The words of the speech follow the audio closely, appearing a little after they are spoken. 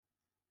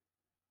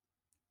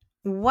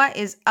What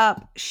is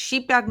up,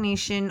 Sheepdog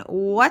Nation?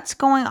 What's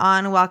going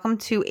on? Welcome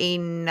to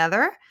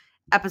another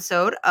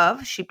episode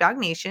of Sheepdog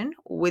Nation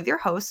with your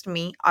host,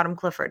 me, Autumn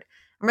Clifford.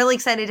 I'm really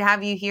excited to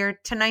have you here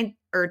tonight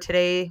or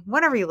today,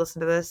 whenever you listen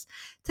to this.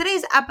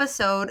 Today's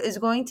episode is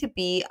going to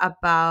be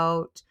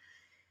about.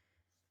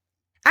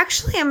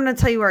 Actually, I'm going to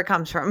tell you where it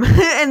comes from,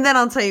 and then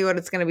I'll tell you what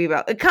it's going to be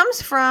about. It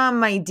comes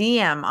from my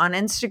DM on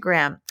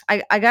Instagram.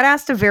 I got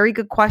asked a very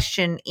good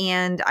question,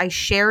 and I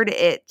shared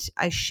it.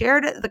 I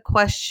shared the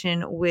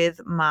question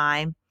with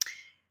my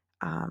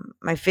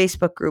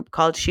Facebook group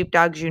called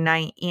Sheepdogs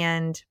Unite,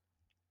 and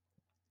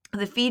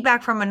the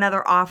feedback from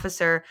another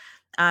officer.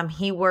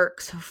 He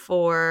works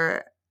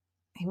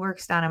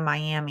down in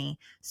Miami.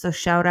 So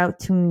shout out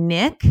to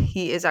Nick.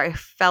 He is our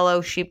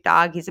fellow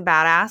sheepdog. He's a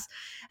badass.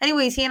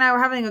 Anyways, he and I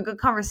were having a good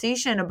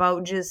conversation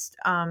about just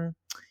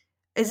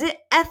is it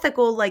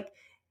ethical? Like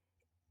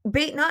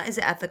not is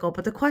it ethical,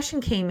 but the question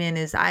came in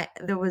is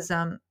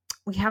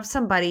we have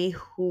somebody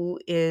who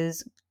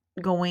is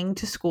going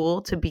to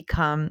school to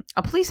become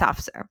a police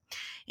officer,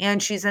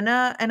 and she's in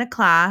a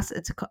class.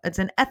 It's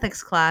an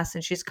ethics class,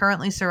 and she's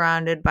currently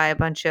surrounded by a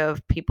bunch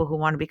of people who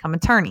want to become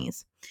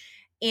attorneys.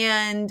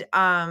 And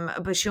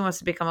but she wants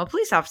to become a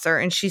police officer,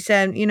 and she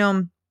said, she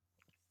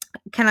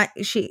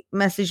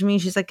messaged me,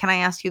 she's like, can I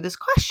ask you this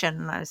question?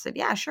 And I said,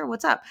 yeah, sure,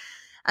 what's up?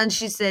 And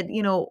she said,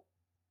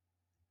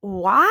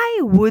 why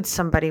would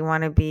somebody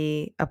want to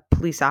be a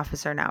police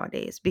officer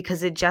nowadays?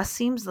 Because it just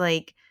seems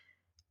like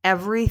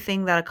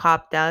everything that a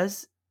cop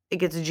does, it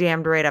gets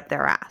jammed right up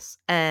their ass,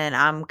 and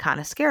I'm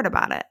kind of scared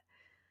about it.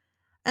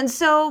 And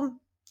so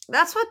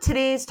that's what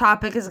today's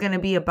topic is going to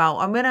be about.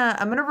 I'm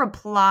gonna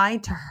reply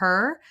to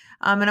her,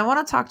 and I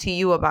want to talk to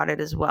you about it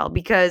as well,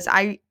 because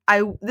I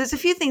there's a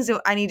few things that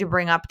I need to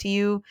bring up to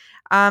you,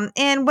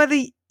 and whether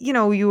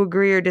you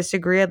agree or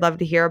disagree, I'd love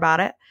to hear about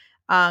it.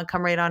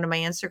 Come right onto my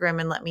Instagram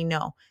and let me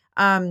know.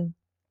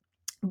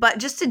 But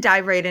just to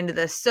dive right into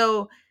this,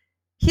 so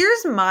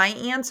here's my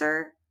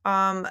answer.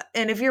 And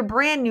if you're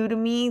brand new to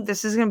me,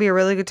 this is going to be a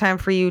really good time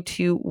for you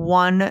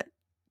to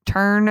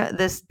turn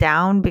this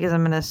down, because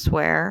I'm going to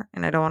swear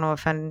and I don't want to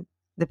offend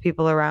the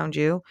people around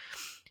you.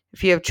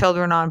 If you have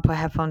children on, put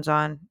headphones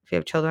on. If you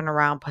have children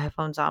around, put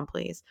headphones on,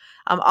 please.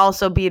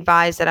 Also be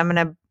advised that I'm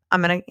gonna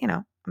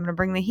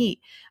bring the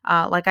heat,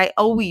 like I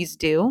always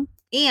do.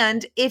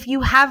 And if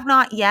you have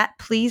not yet,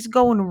 please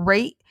go and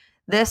rate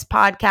this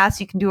podcast.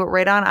 You can do it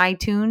right on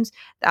iTunes.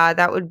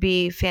 That would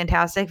be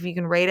fantastic. If you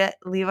can rate it,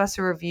 leave us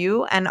a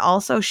review, and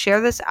also share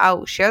this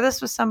out. Share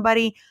this with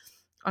somebody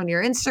on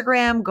your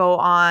Instagram, go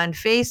on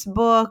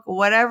Facebook,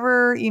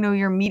 whatever,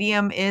 your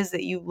medium is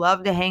that you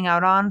love to hang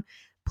out on.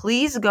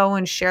 Please go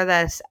and share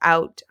this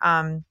out,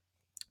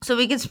 so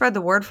we can spread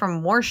the word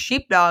from more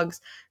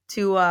sheepdogs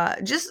to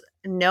just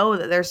know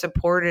that they're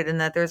supported,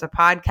 and that there's a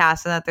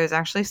podcast, and that there's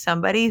actually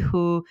somebody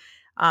who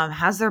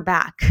has their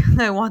back.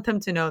 I want them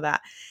to know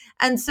that.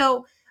 And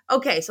so,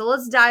 okay, so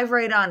let's dive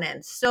right on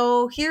in.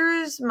 So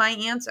here's my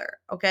answer.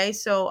 Okay,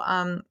 so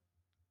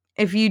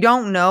if you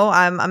don't know,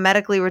 I'm a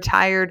medically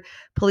retired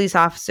police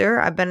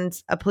officer. I've been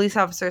a police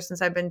officer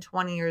since I've been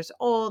 20 years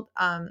old.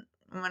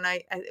 When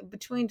I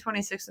between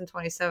 26 and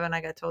 27,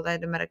 I got told I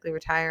had to medically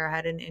retire. I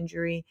had an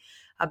injury,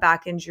 a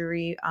back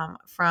injury,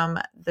 from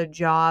the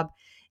job,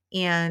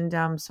 and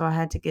so I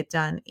had to get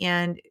done.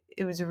 And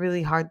it was a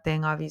really hard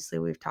thing. Obviously,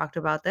 we've talked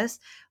about this,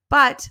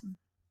 but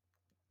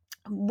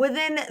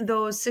within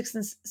those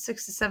 6 to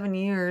 7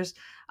 years,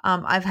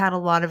 I've had a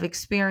lot of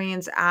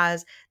experience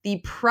as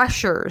the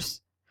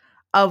pressures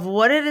of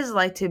what it is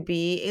like to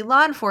be a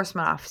law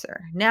enforcement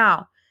officer.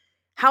 Now,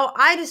 how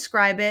I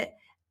describe it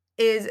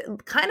is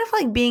kind of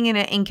like being in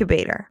an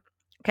incubator.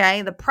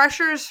 Okay. The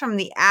pressures from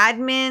the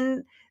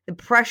admin, the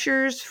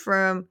pressures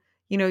from,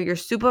 your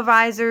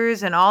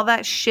supervisors and all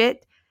that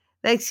shit,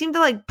 they seem to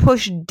like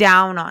push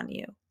down on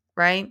you.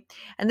 Right.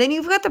 And then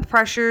you've got the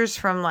pressures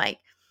from like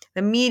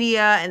the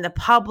media and the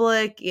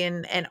public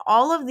and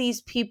all of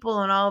these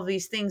people and all of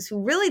these things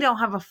who really don't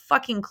have a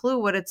fucking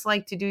clue what it's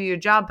like to do your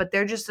job, but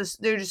they're just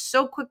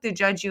so quick to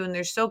judge you, and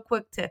they're so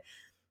quick to,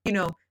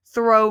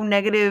 throw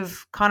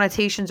negative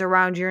connotations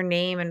around your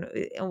name and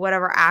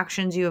whatever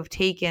actions you have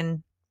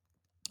taken.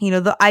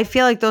 I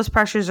feel like those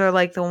pressures are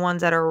like the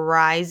ones that are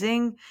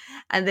rising,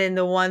 and then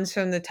the ones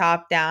from the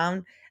top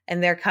down,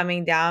 and they're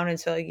coming down. And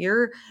so like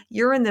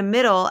you're in the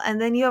middle,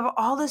 and then you have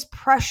all this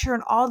pressure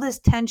and all this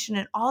tension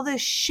and all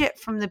this shit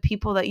from the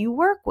people that you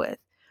work with,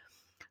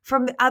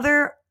 from the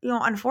other,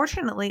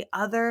 unfortunately,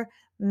 other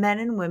men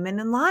and women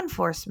in law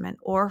enforcement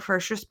or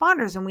first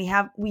responders. And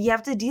we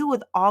have to deal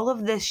with all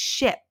of this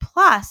shit,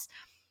 plus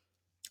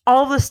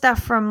all the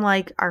stuff from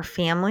like our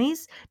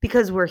families,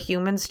 because we're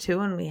humans too,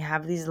 and we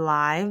have these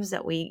lives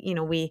that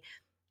we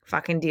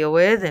fucking deal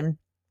with. And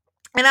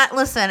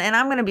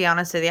I'm going to be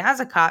honest with you, as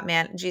a cop,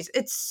 man, geez,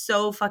 it's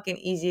so fucking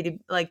easy to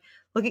like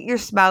look at your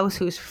spouse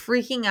who's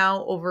freaking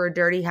out over a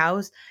dirty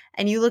house,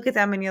 and you look at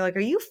them and you're like, are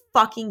you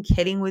fucking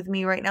kidding with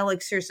me right now?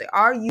 Like, seriously,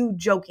 are you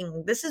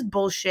joking? This is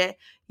bullshit.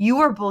 You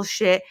are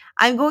bullshit.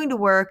 I'm going to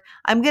work.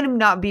 I'm going to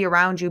not be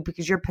around you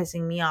because you're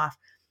pissing me off.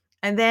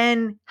 And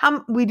then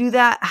we do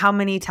that how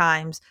many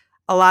times?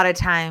 A lot of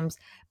times.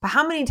 But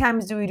how many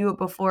times do we do it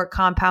before it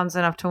compounds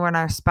enough to when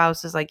our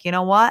spouse is like, you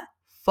know what?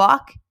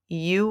 Fuck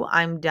you,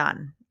 I'm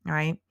done. All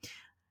right.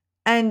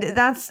 And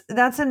that's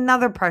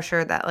another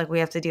pressure that like we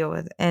have to deal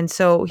with. And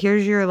so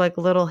here's your like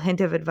little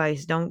hint of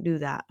advice. Don't do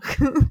that.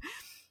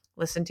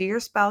 Listen to your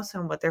spouse,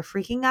 and what they're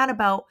freaking out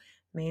about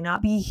may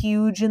not be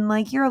huge in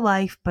like your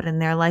life, but in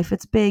their life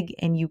it's big,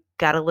 and you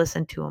got to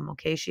listen to them.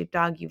 Okay,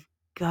 sheepdog, you've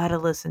got to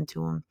listen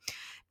to them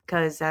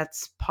because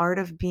that's part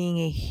of being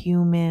a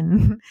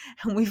human.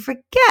 And we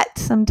forget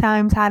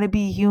sometimes how to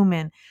be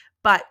human,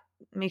 but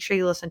make sure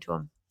you listen to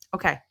them.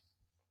 Okay.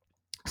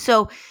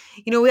 So,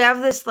 we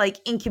have this like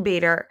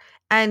incubator.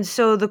 And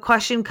so the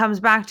question comes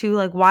back to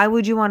like, why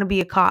would you want to be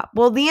a cop?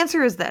 Well, the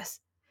answer is this.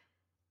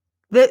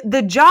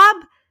 The job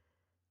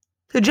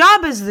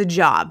is the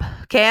job.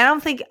 Okay.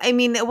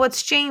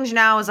 What's changed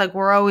now is like,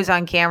 we're always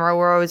on camera.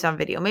 We're always on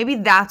video. Maybe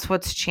that's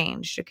what's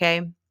changed.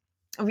 Okay.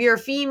 If you're a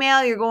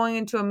female, you're going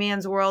into a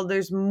man's world.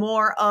 There's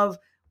more of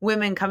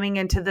women coming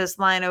into this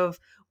line of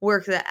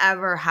work that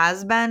ever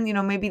has been.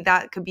 Maybe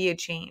that could be a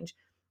change.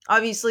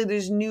 Obviously,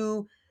 there's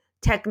new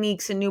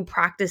techniques and new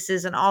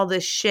practices and all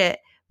this shit.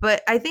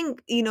 But I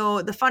think,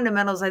 the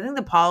fundamentals, I think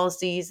the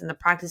policies and the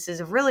practices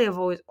have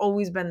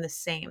always been the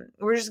same.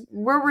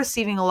 We're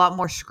receiving a lot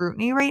more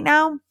scrutiny right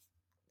now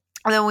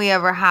than we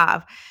ever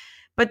have.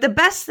 But the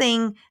best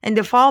thing and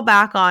to fall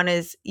back on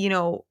is,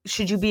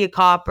 should you be a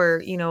cop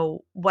or,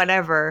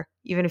 whatever,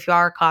 even if you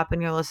are a cop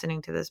and you're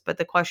listening to this. But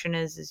the question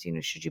is,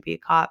 should you be a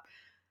cop?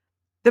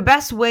 The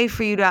best way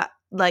for you to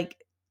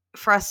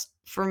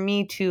for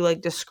me to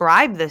like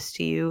describe this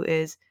to you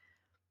is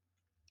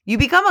you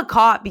become a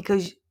cop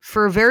because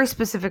for very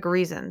specific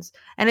reasons.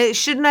 And it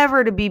should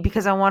never to be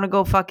because I want to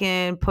go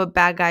fucking put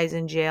bad guys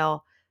in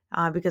jail,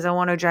 because I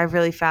want to drive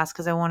really fast,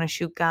 because I want to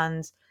shoot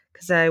guns,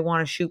 because I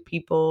want to shoot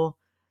people.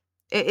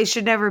 It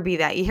should never be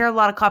that. You hear a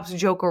lot of cops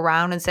joke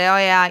around and say, oh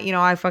yeah,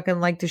 I fucking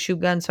like to shoot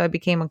guns, so I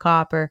became a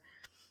cop. Or,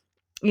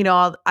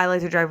 I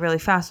like to drive really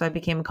fast, so I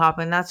became a cop.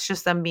 And that's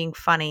just them being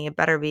funny. It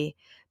better be.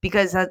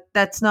 Because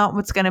that's not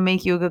what's going to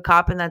make you a good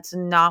cop. And that's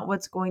not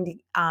what's going to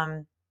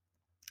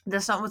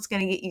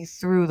get you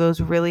through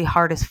those really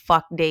hard as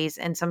fuck days.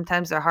 And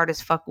sometimes they're hard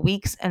as fuck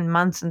weeks and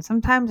months. And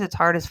sometimes it's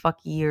hard as fuck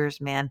years,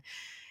 man.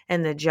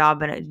 And the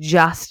job, and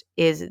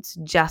it's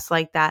just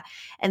like that.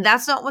 And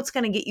that's not what's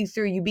going to get you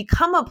through. You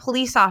become a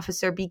police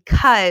officer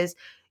because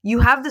you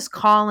have this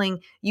calling,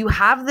 you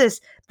have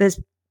this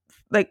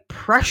like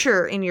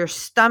pressure in your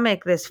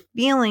stomach, this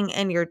feeling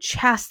in your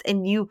chest,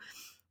 and you've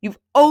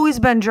always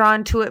been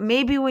drawn to it.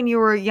 Maybe when you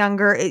were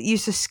younger, it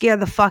used to scare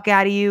the fuck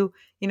out of you.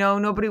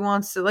 Nobody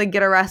wants to like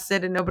get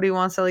arrested, and nobody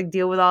wants to like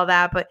deal with all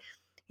that. But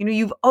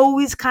you've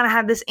always kind of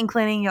had this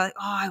inclining. You're like,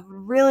 oh, I would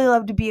really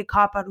love to be a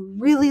cop. I'd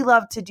really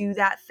love to do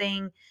that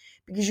thing,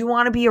 because you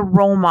want to be a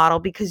role model,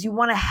 because you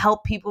want to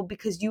help people,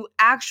 because you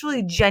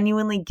actually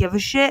genuinely give a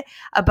shit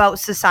about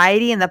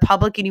society and the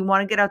public, and you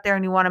want to get out there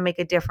and you want to make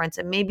a difference.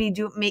 And maybe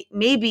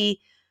the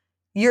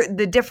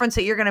difference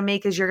that you're going to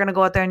make is you're going to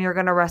go out there and you're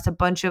going to arrest a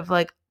bunch of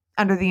like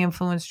under the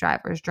influence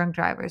drivers, drunk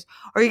drivers,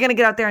 or you're going to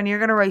get out there and you're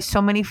going to write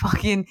so many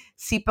fucking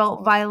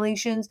seatbelt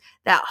violations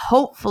that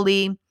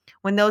hopefully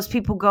when those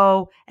people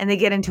go and they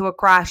get into a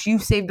crash, you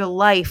saved a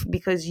life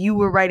because you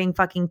were writing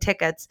fucking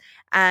tickets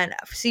and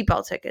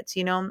seatbelt tickets,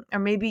 or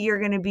maybe you're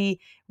going to be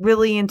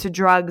really into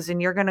drugs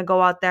and you're going to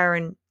go out there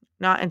and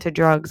not into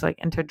drugs, like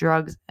into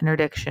drugs and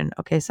addiction.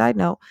 Okay. Side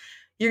note,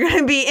 you're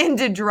going to be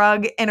into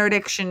drug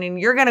interdiction, and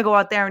you're going to go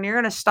out there and you're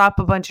going to stop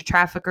a bunch of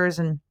traffickers,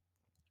 and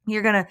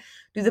you're going to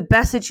do the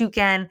best that you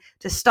can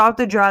to stop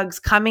the drugs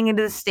coming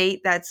into the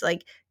state that's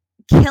like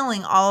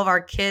killing all of our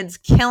kids,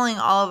 killing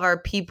all of our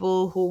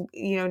people who,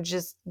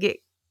 just get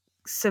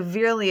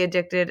severely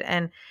addicted,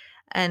 and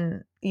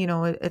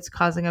it's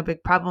causing a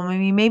big problem. I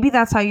mean, maybe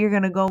that's how you're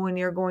going to go when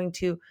you're going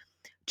to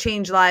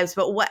change lives.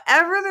 But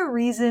whatever the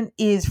reason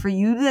is for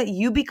you that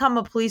you become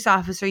a police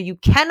officer, you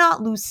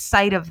cannot lose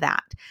sight of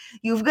that.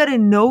 You've got to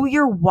know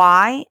your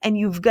why, and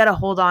you've got to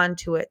hold on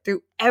to it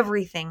through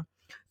everything.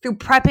 Through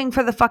prepping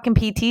for the fucking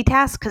PT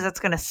test, because that's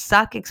going to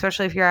suck,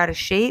 especially if you're out of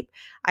shape.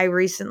 I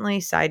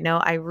recently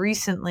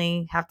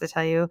have to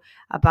tell you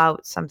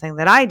about something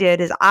that I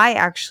did, is I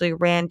actually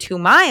ran 2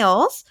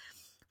 miles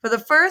for the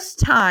first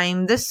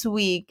time this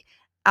week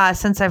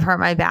since I've hurt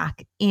my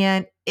back.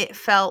 And it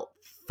felt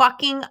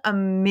fucking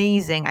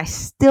amazing. I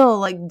still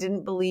like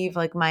didn't believe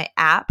like my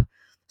app.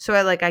 So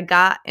I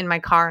got in my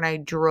car and I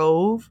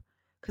drove,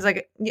 because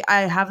like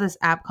I have this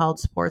app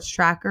called Sports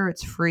Tracker.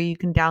 It's free. You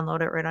can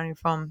download it right on your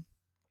phone.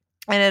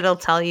 And it'll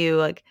tell you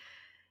like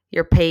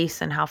your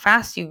pace and how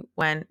fast you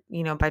went,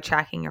 by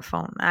tracking your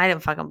phone. I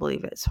didn't fucking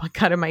believe it. So I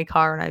got in my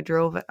car and I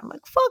drove it. I'm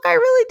like, fuck, I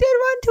really did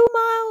run 2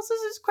 miles.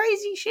 This is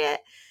crazy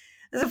shit.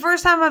 It's the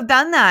first time I've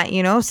done that,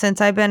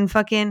 since I've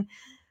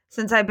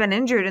been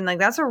injured. And like,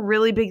 that's a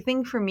really big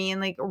thing for me.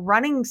 And like,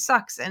 running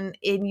sucks. And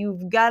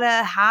you've got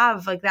to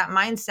have like that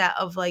mindset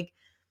of like,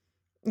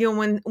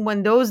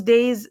 when those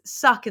days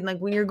suck, and like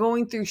when you're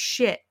going through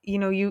shit,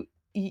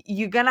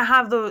 you gotta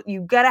have that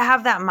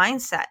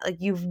mindset. Like,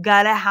 you've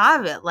gotta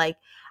have it. Like,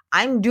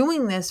 I'm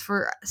doing this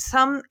for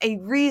a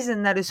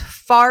reason that is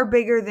far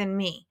bigger than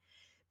me.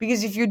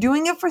 Because if you're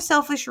doing it for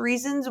selfish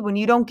reasons, when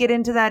you don't get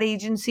into that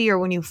agency, or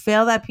when you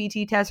fail that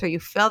PT test, or you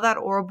fail that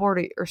oral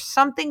board, or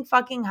something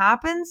fucking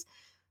happens,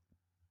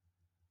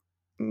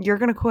 you're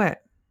going to quit.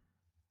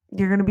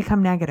 You're going to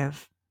become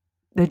negative.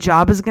 The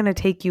job is going to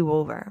take you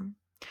over.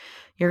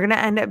 You're going to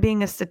end up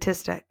being a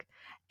statistic.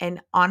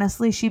 And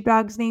honestly,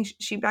 Sheepdog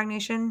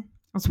Nation,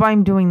 that's why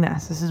I'm doing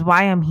this. This is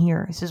why I'm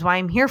here. This is why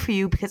I'm here for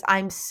you, because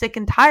I'm sick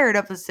and tired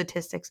of the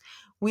statistics.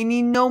 We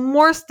need no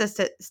more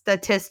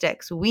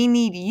statistics. We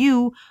need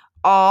you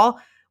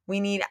all. We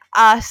need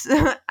us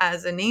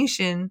as a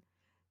nation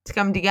to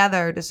come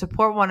together to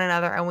support one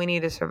another, and we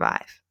need to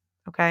survive.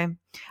 Okay?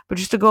 But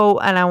just to go,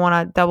 and I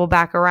want to double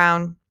back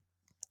around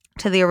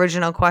to the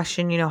original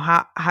question,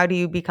 how do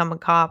you become a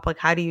cop? Like,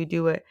 how do you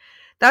do it?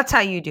 That's how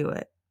you do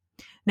it.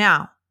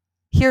 Now,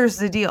 here's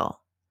the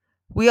deal.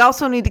 We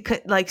also need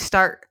to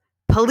start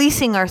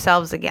policing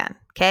ourselves again.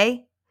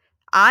 Okay.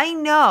 I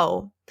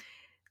know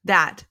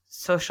that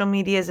social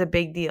media is a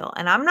big deal,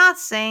 and I'm not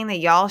saying that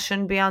y'all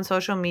shouldn't be on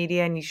social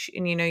media, and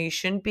you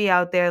shouldn't be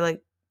out there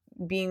like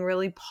being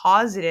really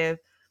positive,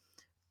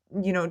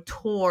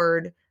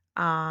 toward,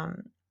 law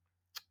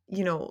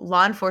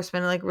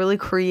enforcement, like really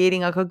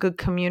creating like a good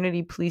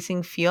community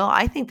policing feel.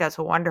 I think that's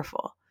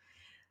wonderful.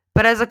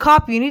 But as a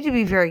cop, you need to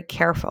be very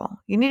careful.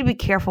 You need to be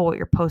careful what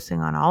you're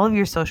posting on all of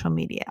your social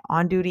media,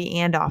 on duty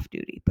and off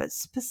duty, but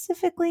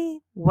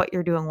specifically what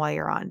you're doing while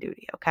you're on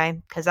duty,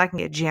 okay? Because that can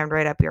get jammed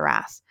right up your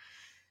ass.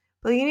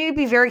 But you need to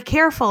be very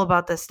careful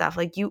about this stuff.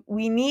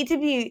 We need to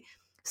be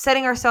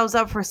setting ourselves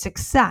up for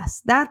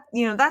success.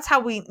 That's how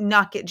we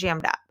not get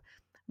jammed up.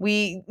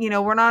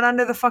 We're not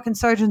under the fucking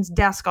sergeant's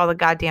desk all the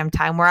goddamn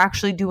time. We're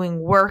actually doing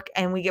work,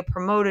 and we get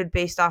promoted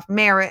based off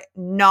merit,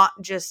 not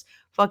just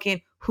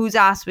fucking whose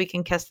ass we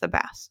can kiss the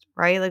best,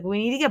 right? Like, we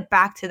need to get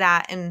back to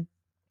that. And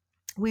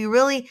we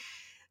really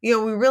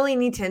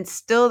need to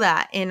instill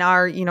that in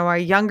our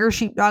younger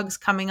sheepdogs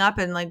coming up.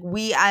 And like,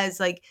 we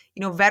as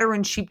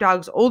veteran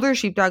sheepdogs, older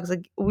sheepdogs,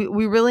 like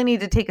we really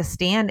need to take a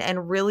stand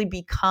and really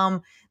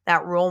become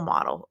that role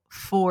model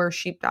for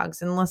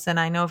sheepdogs. And listen,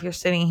 I know if you're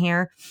sitting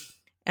here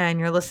and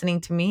you're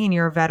listening to me and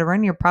you're a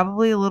veteran, you're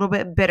probably a little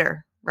bit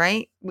bitter,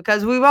 right?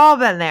 Because we've all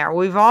been there.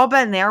 We've all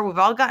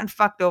gotten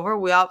fucked over.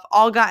 We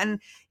all gotten,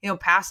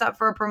 passed up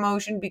for a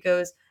promotion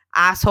because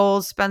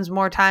assholes spends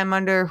more time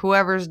under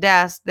whoever's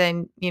desk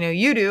than,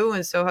 you do.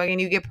 And so how can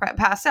you get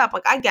passed up?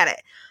 Like, I get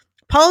it.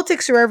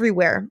 Politics are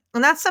everywhere.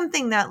 And that's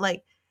something that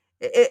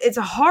it's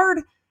a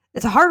hard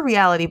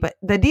reality, but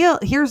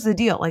here's the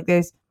deal. Like,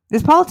 there's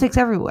politics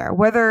everywhere,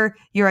 whether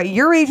you're at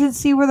your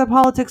agency where the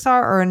politics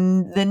are, or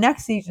in the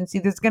next agency,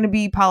 there's going to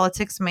be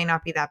politics. May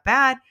not be that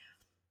bad,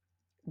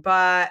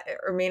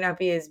 or may not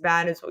be as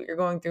bad as what you're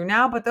going through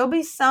now, but there'll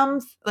be some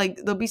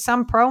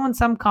pro and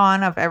some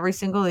con of every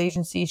single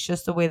agency. It's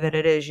just the way that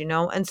it is,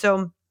 And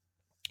so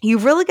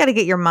you've really got to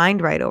get your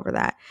mind right over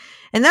that.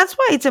 And that's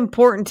why it's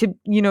important to,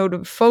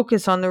 to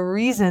focus on the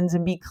reasons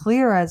and be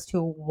clear as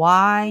to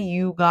why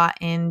you got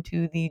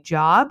into the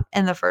job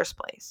in the first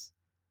place.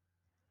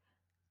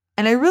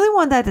 And I really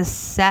want that to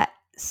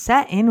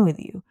set in with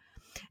you,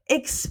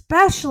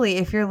 especially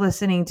if you're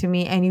listening to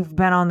me and you've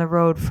been on the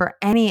road for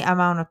any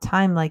amount of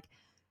time. Like,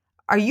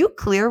 are you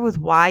clear with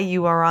why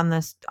you are on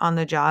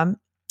the job?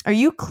 Are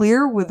you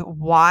clear with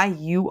why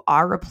you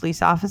are a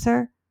police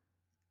officer?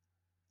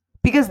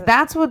 Because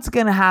that's what's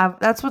going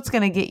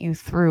to get you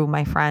through,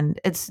 my friend.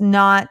 It's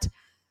not,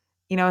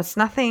 it's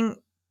nothing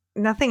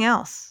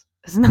else.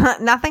 It's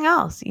not nothing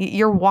else.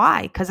 Your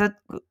why, because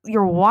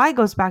your why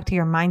goes back to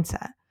your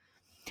mindset.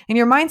 And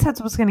your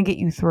mindset's what's going to get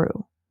you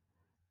through.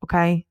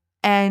 Okay?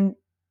 And,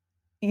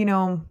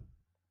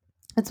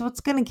 it's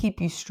what's going to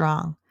keep you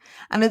strong.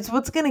 And it's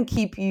what's going to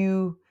keep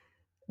you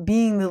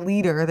being the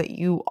leader that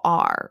you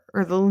are,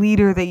 or the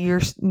leader that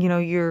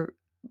you're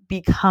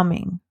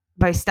becoming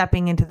by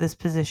stepping into this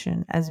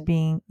position as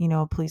being,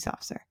 a police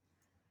officer.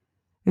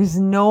 There's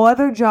no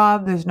other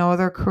job. There's no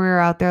other career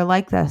out there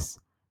like this.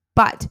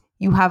 But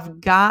you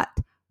have got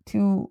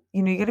to,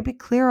 you got to be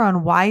clear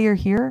on why you're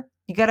here.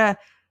 You got to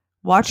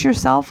watch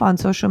yourself on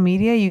social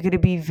media. You got to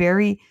be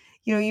very,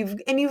 you've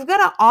got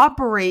to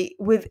operate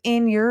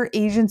within your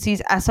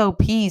agency's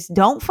SOPs.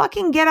 Don't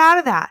fucking get out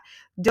of that.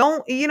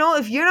 Don't,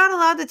 if you're not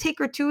allowed to take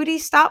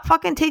gratuities, stop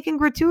fucking taking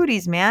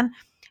gratuities, man.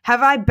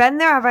 Have I been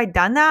there? Have I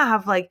done that?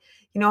 Have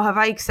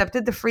I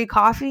accepted the free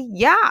coffee?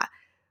 Yeah.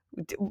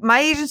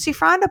 My agency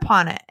frowned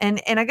upon it. And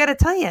I got to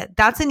tell you,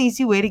 that's an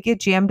easy way to get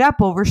jammed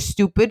up over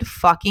stupid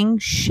fucking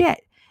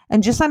shit.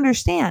 And just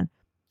understand,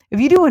 if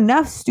you do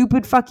enough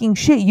stupid fucking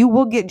shit, you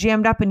will get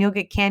jammed up and you'll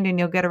get canned and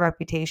you'll get a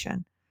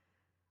reputation.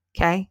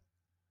 Okay?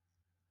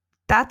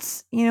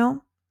 That's,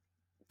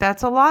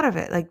 that's a lot of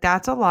it. Like,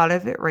 that's a lot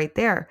of it right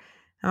there.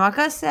 I'm not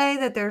going to say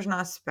that there's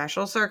not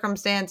special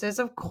circumstances.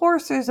 Of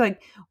course, there's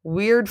like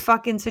weird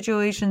fucking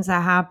situations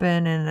that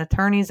happen and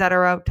attorneys that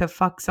are out to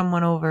fuck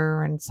someone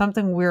over and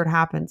something weird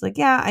happens. Like,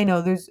 yeah, I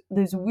know there's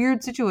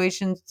weird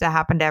situations that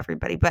happen to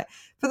everybody. But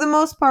for the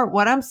most part,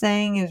 what I'm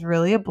saying is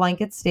really a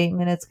blanket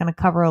statement. It's going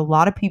to cover a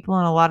lot of people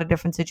in a lot of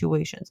different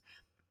situations.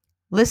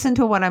 Listen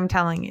to what I'm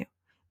telling you.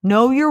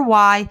 Know your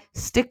why.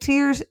 Stick to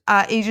your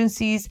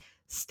agency's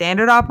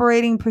standard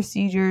operating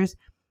procedures.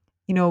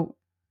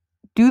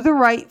 Do the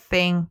right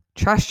thing,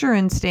 trust your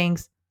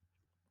instincts,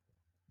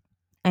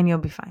 and you'll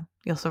be fine.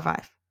 You'll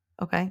survive.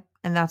 Okay?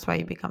 And that's why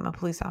you become a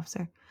police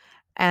officer.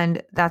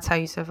 And that's how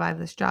you survive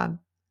this job.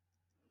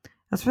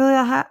 That's really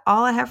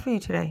all I have for you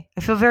today.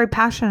 I feel very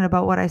passionate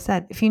about what I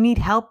said. If you need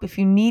help, if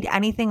you need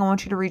anything, I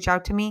want you to reach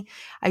out to me.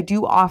 I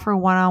do offer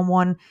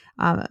one-on-one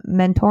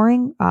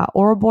mentoring,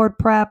 oral board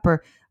prep,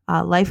 or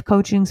life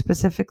coaching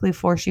specifically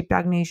for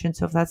Sheepdog Nation.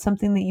 So if that's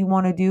something that you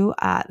want to do,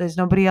 there's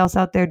nobody else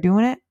out there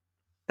doing it.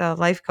 The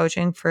life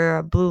coaching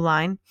for Blue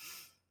Line.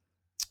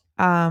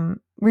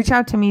 Reach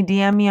out to me,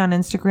 DM me on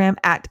Instagram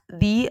at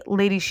the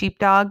Lady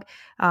Sheepdog.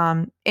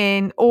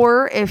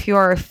 Or if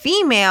you're a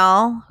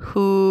female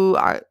who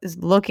is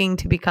looking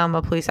to become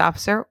a police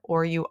officer,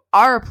 or you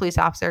are a police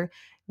officer,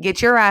 get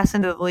your ass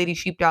into the Lady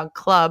Sheepdog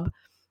Club.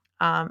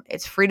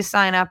 It's free to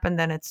sign up, and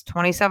then it's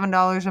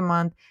 $27 a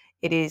month.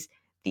 It is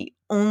the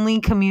only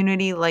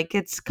community like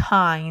its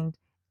kind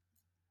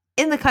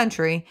in the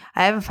country.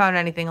 I haven't found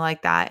anything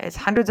like that. It's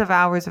hundreds of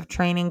hours of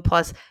training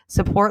plus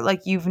support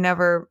like you've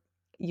never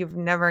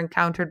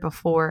encountered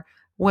before.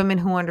 Women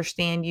who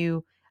understand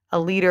you, a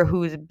leader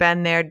who's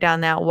been there,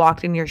 done that,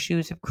 walked in your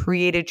shoes, have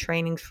created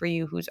trainings for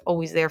you, who's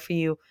always there for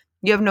you.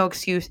 You have no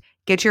excuse.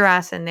 Get your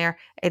ass in there.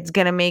 It's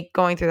going to make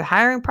going through the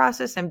hiring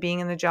process and being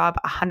in the job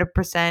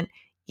 100%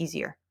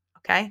 easier.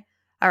 Okay?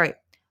 All right.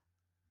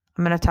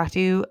 I'm going to talk to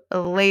you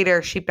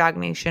later, Sheepdog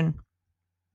Nation.